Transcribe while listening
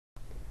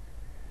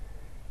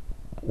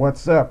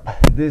What's up?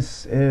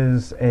 This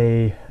is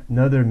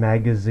another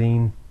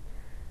magazine,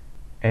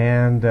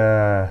 and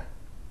I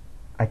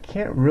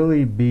can't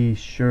really be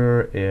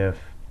sure if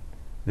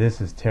this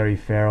is Terry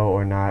Farrell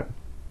or not.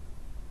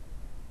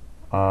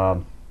 I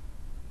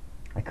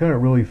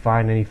couldn't really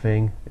find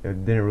anything.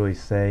 It didn't really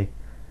say.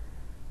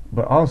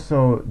 But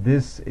also,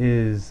 this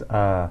is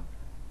an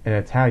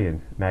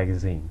Italian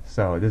magazine.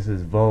 So this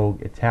is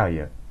Vogue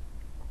Italia.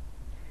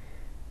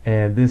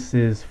 And this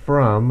is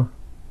from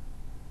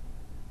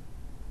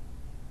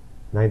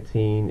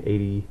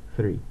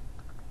 1983.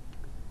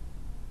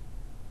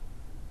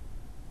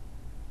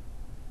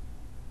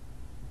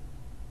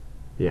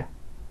 Yeah.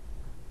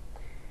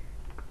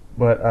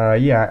 But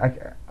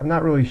I'm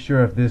not really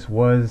sure if this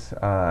was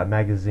a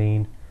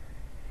magazine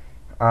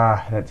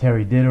that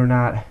Terry did or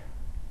not.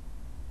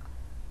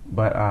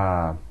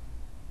 But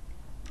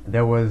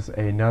there was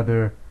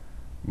another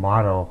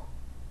model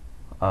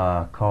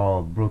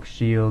called Brooke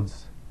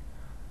Shields,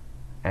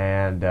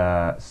 and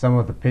some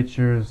of the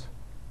pictures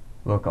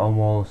look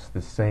almost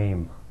the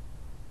same.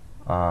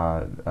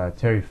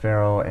 Terry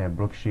Farrell and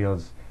Brooke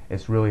Shields.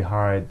 It's really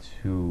hard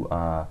to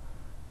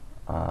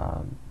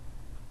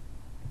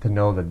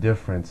know the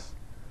difference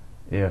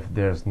if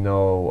there's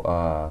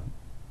no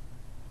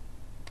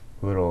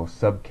little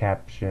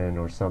subcaption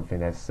or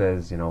something that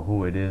says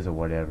who it is or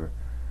whatever.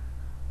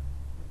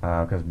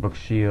 Because Brooke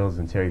Shields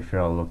and Terry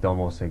Farrell looked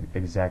almost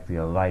exactly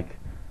alike,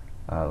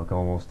 look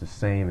almost the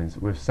same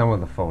with some of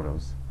the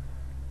photos.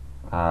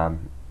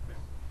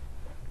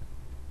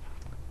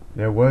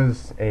 There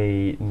was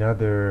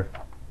another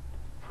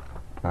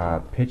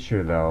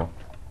picture though.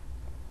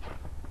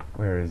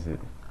 Where is it?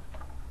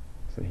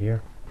 Is it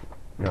here?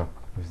 No,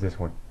 it was this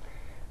one.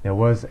 There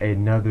was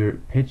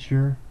another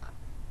picture,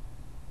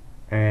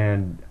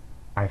 and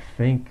I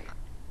think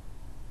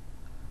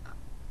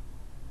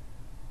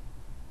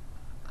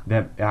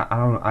that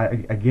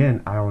I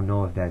don't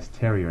know if that's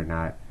Terry or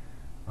not.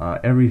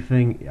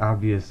 Everything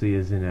obviously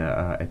is in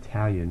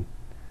Italian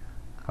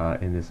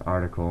in this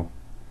article.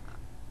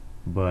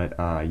 But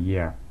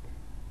yeah.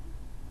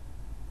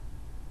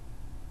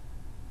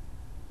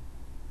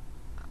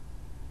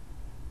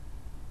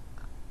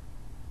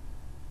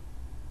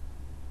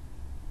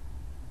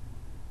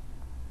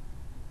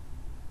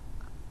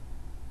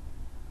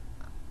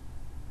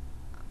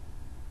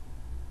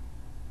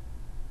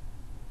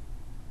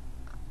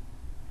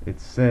 It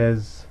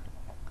says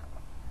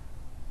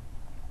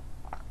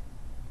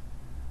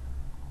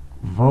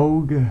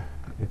Vogue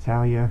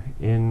Italia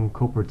in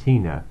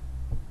copertina.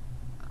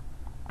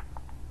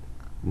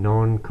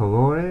 Non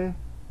colore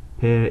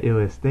per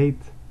il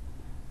estate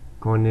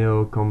con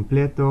il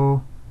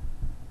completo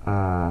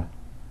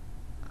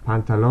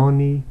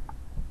pantaloni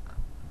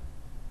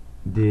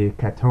di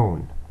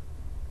cartone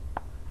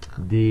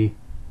di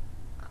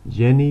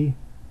Jenny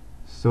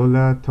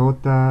sola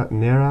tota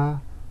nera,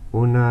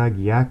 una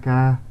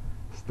giacca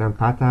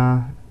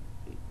stampata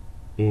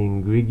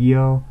in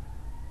grigio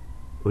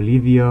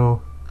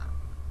olivio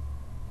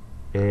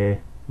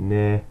e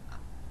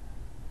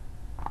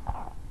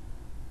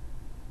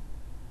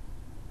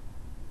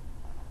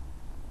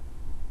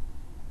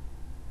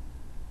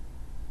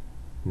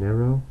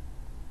Nero?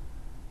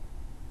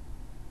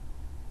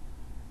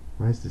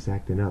 Why is this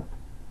acting up?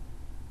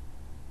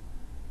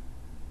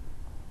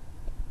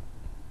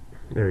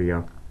 There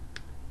you go.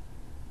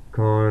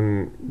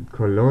 Con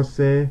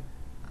colosse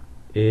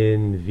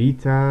in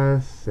vita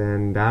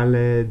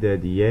sandale de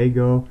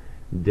Diego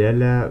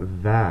della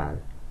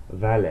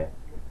Valle.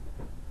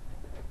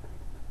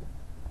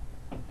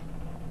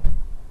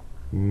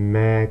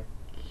 Maculage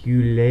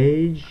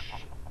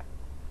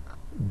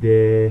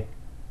de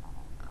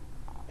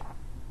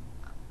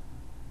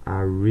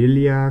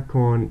Aurelia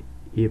con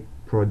I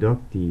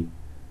prodotti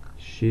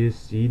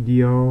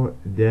Scissidio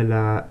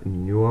della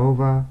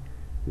nuova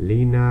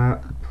linea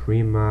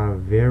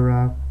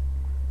primavera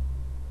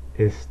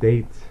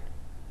estate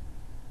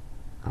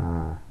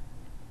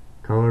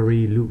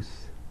colory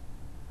loose.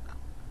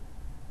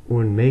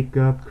 Un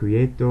make-up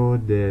creato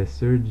de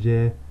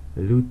Serge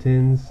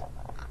Lutens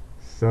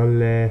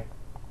sulle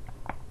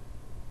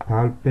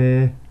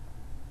palpebre.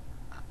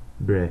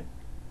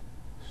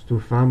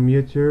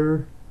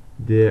 Stufamiature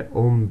de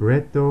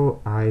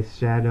ombretto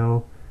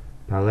eyeshadow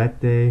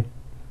palette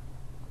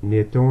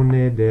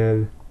nitone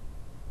del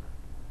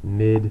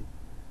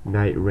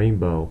midnight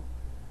rainbow.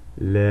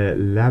 Le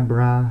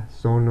labbra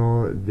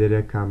sono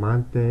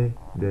delicatamente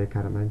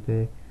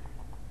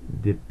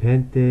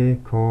dipinte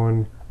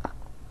con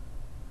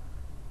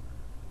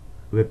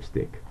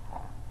lipstick.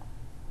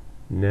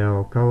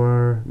 Nail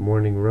color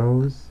morning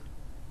rose.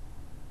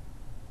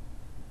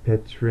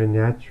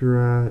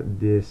 Petrinatura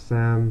de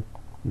Sam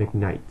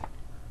McKnight.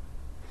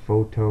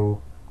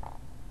 Photo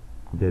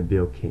the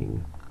Bill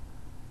King.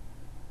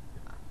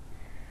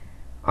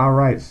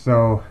 Alright,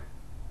 so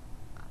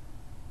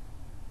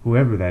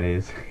whoever that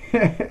is.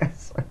 And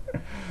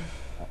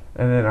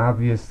then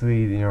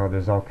obviously,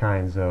 there's all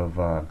kinds of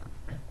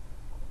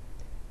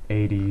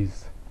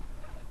 80s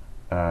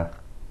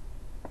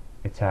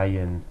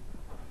Italian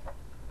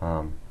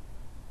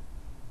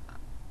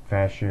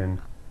fashion,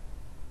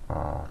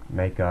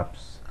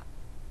 makeups,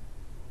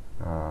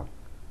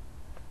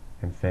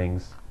 and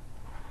things.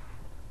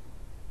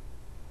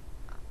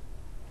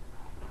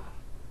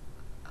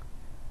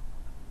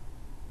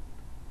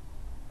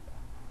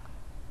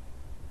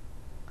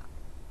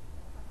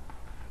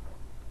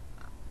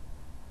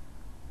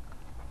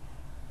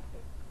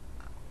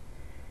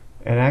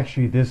 And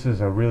actually, this is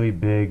a really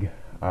big,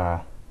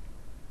 a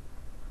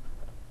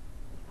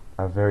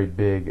very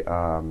big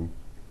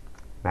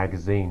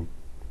magazine.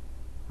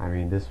 I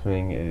mean, this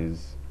thing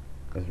is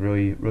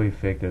really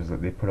thick.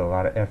 They put a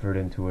lot of effort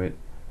into it.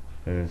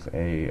 There's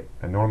a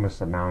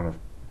enormous amount of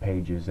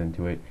pages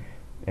into it,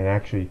 and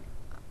actually,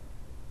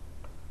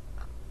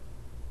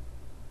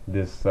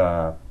 this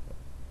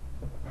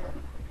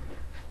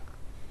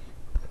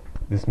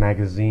this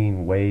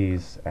magazine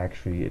weighs,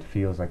 actually, it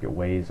feels like it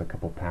weighs a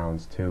couple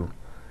pounds too.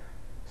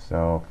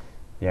 So,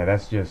 yeah,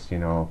 that's just,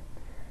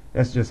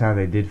 that's just how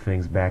they did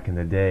things back in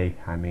the day.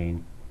 I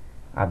mean,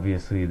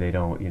 obviously they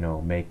don't,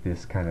 make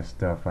this kind of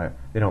stuff.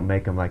 They don't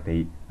make them like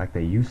they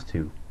used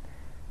to,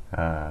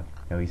 at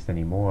least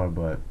anymore.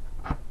 But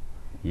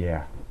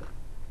yeah.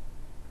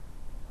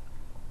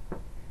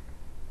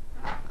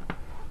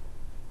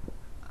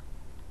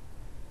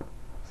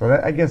 So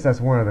I guess that's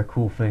one of the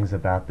cool things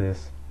about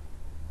this.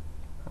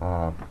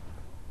 Uh,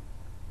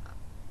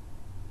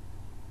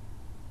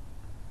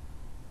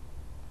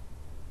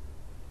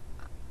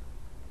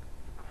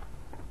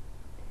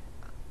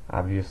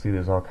 Obviously,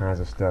 there's all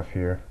kinds of stuff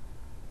here.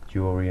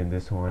 Jewelry in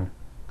this one.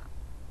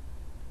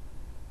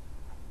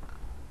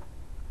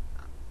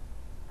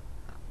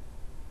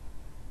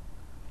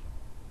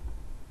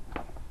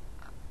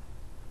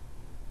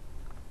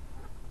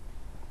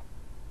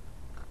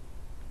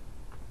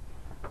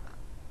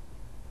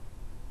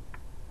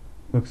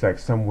 Looks like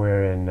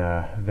somewhere in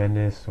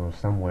Venice or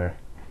somewhere.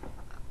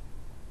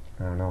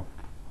 I don't know.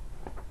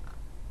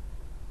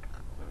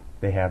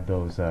 They have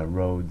those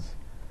roads,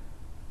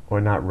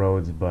 or not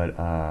roads, but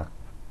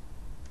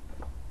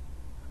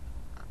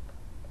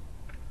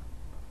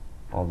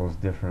all those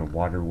different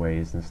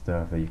waterways and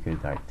stuff that you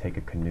could like take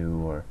a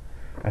canoe, or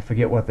I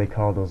forget what they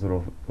call those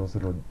little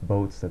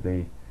boats that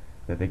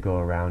they go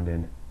around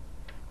in.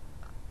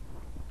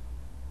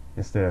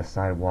 Instead of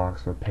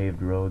sidewalks or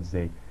paved roads,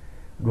 they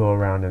go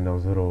around in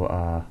those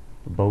little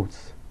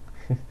boats.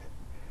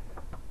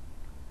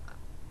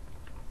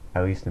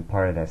 At least in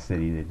part of that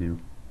city they do,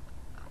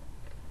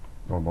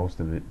 or most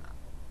of it.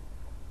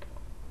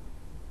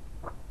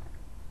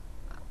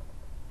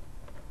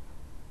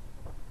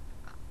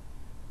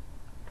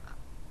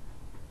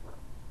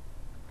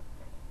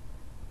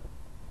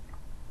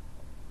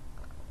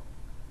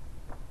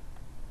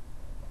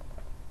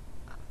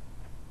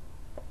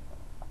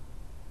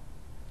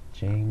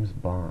 James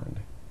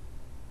Bond.